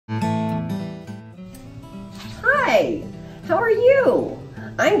Hey, how are you?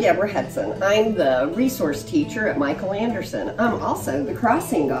 I'm Deborah Hudson. I'm the resource teacher at Michael Anderson. I'm also the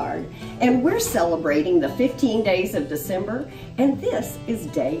crossing guard, and we're celebrating the 15 days of December, and this is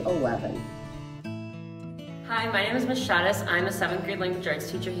day 11. Hi, my name is Ms. Shaddis. I'm a 7th grade language arts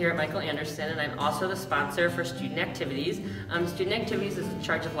teacher here at Michael Anderson, and I'm also the sponsor for Student Activities. Student Activities is in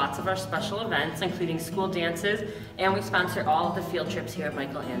charge of lots of our special events, including school dances, and we sponsor all of the field trips here at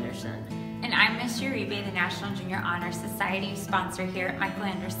Michael Anderson. And I'm Ms. Uribe, the National Junior Honor Society sponsor here at Michael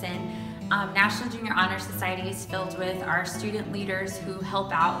Anderson. National Junior Honor Society is filled with our student leaders who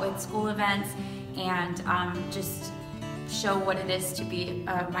help out with school events and just show what it is to be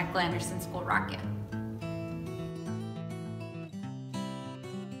a Michael Anderson School Rocket.